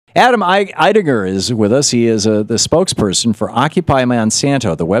Adam Eidinger is with us. He is the spokesperson for Occupy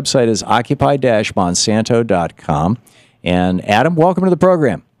Monsanto. The website is occupy-monsanto.com. And Adam, welcome to the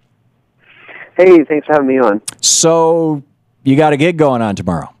program. Hey, thanks for having me on. So you got a gig going on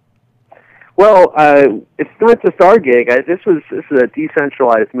tomorrow? Well, it's not just our gig. This is a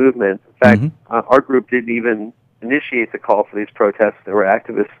decentralized movement. In fact, our group didn't even initiate the call for these protests. There were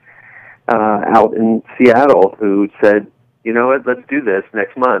activists out in Seattle who said, you know what, let's do this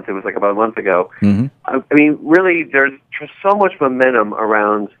next month. It was like about a month ago. I mean, really, there's just so much momentum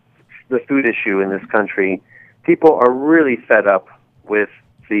around the food issue in this country. People are really fed up with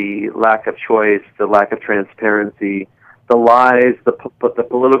the lack of choice, the lack of transparency, the lies, the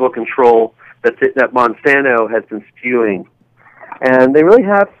political control that Monsanto has been spewing. And they really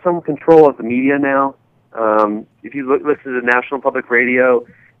have some control of the media now. If you listen to the National Public Radio,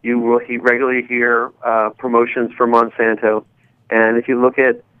 you will regularly hear promotions for Monsanto. And if you look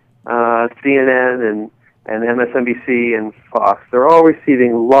at CNN and MSNBC and Fox, they're all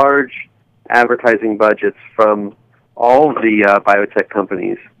receiving large advertising budgets from all of the biotech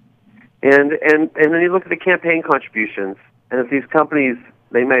companies. And then you look at the campaign contributions. And if these companies,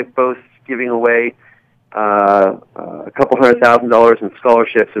 they might boast giving away a couple $100,000 in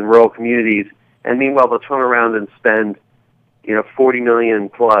scholarships in rural communities, and meanwhile they'll turn around and spend $40 million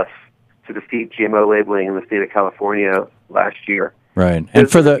plus to defeat GMO labeling in the state of California last year. Right, and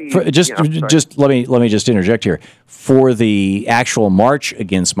just let me just interject here. For the actual march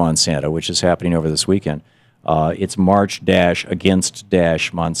against Monsanto, which is happening over this weekend, it's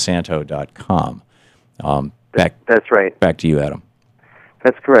march-against-monsanto.com. That's right. Back to you, Adam.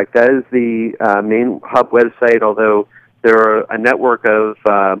 That's correct. That is the main hub website. Although there are a network of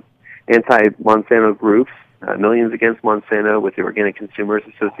anti-Monsanto groups. Millions Against Monsanto with the Organic Consumers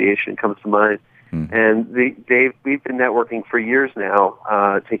Association comes to mind. And we've been networking for years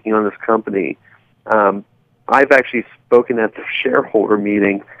now, taking on this company. I've actually spoken at the shareholder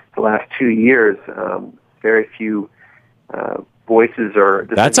meeting the last 2 years. Very few voices are...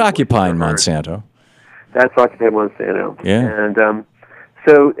 That's occupying Monsanto. That's occupying Monsanto. Yeah. And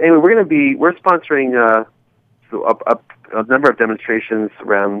so anyway, we're sponsoring a number of demonstrations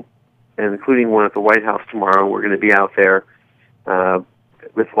around, and including one at the White House tomorrow. We're going to be out there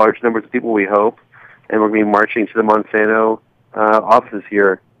with large numbers of people, we hope, and we're going to be marching to the Monsanto offices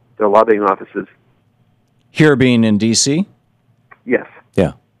here, their lobbying offices. Here being in D.C.? Yes.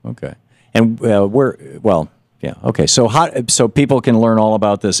 Yeah, okay. And yeah, okay. So people can learn all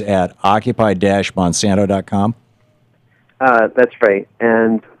about this at occupy-monsanto.com? That's right.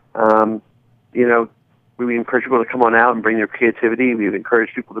 And, we encourage people to come on out and bring their creativity. We've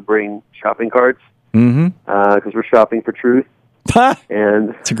encouraged people to bring shopping carts because we're shopping for truth.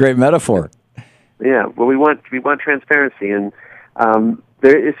 And it's a great metaphor. Yeah. Well, we want transparency, and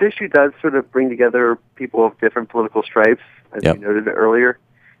this issue does sort of bring together people of different political stripes, as you noted earlier.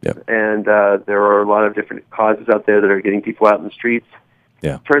 Yep. And there are a lot of different causes out there that are getting people out in the streets.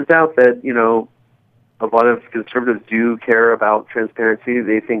 Yeah. Turns out that a lot of conservatives do care about transparency.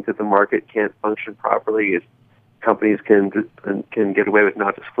 They think that the market can't function properly if companies can get away with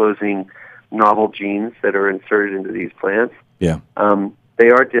not disclosing novel genes that are inserted into these plants. Yeah. They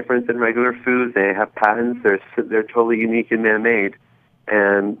are different than regular food. They have patents. They're totally unique and man-made.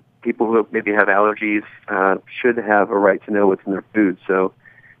 And people who maybe have allergies should have a right to know what's in their food. So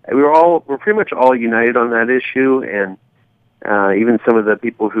we're pretty much all united on that issue, and even some of the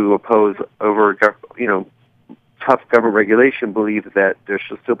people who oppose tough government regulation believe that there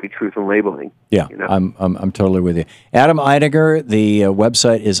should still be truth in labeling. Yeah, I'm totally with you. Adam Eidinger, the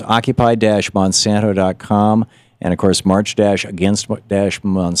website is occupy-monsanto.com, and of course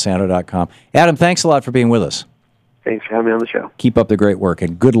march-against-monsanto.com. Adam, thanks a lot for being with us. Thanks for having me on the show. Keep up the great work,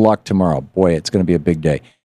 and good luck tomorrow. Boy, it's going to be a big day.